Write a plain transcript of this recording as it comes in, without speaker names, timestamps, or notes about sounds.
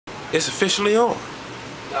It's officially on.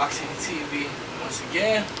 Octane TV, once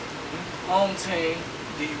again, home team,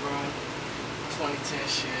 D-Room, 2010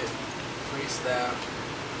 shit, freestyle,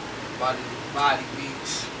 body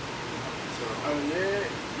beats. So,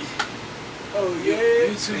 oh yeah.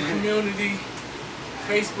 YouTube community,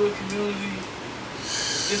 Facebook community,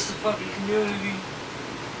 just the fucking community.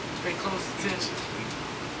 Pay close attention.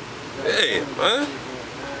 Hey, man.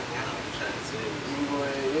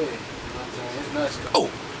 Oh.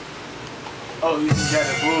 Oh, you just got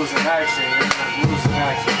the blues in action. Blues in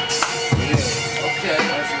action. Yeah. Okay.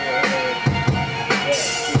 That's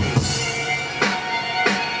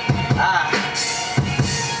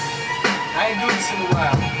I ain't do this in a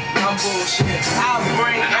while. I'm bullshit. I'll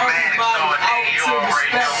bring everybody out to the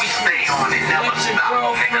spectacle. Let your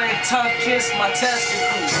girlfriend tongue kiss my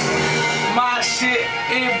testicles. My shit,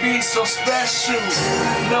 it be so special.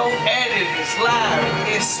 No editors, live,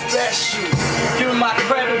 it's special. Give my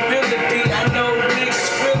credibility, I know niggas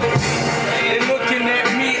feeling me. They looking at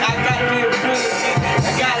me, I got the ability.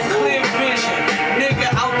 I got a clear vision. Nigga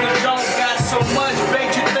out the junk got so much, bet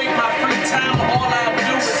you think my free time all I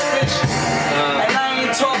do is fishing. And I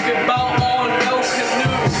ain't talking about on no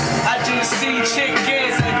canoe. I just see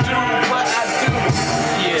chickens and do what I do.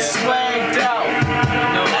 Yeah. Swagged out,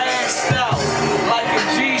 assed out, like a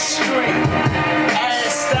G-string.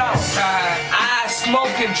 Assed out. I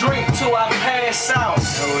smoke and drink till I pass out.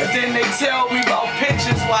 And then they tell me about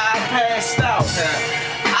pictures while I passed out.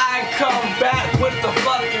 I come back with the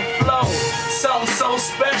fucking flow. Something so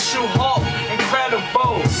special, hawk,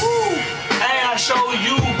 incredible. Woo. And I show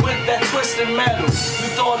you with that twisted metal. You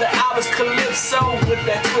thought that I was Calypso with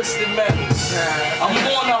that twisted metal. I'm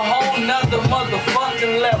on a whole nother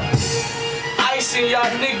motherfucking level. Icing y'all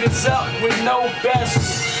niggas up with no bezel.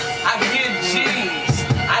 I get G's,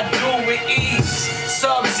 I do it with ease.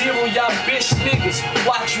 Sub-zero, y'all bitch niggas,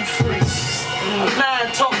 watch you freeze. I'm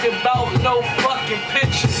not talking about no fucking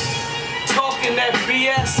pictures. Talking that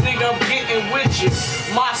BS, nigga, I'm getting with you.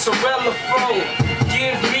 Mozzarella fro,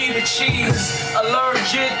 give me the cheese.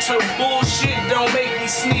 Allergic to bullshit, don't make me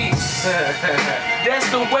sneeze. That's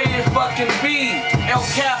the way it fucking be. El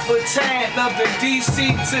Capitan of the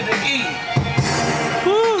DC to the E.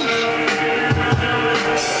 Woo!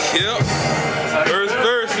 Yep.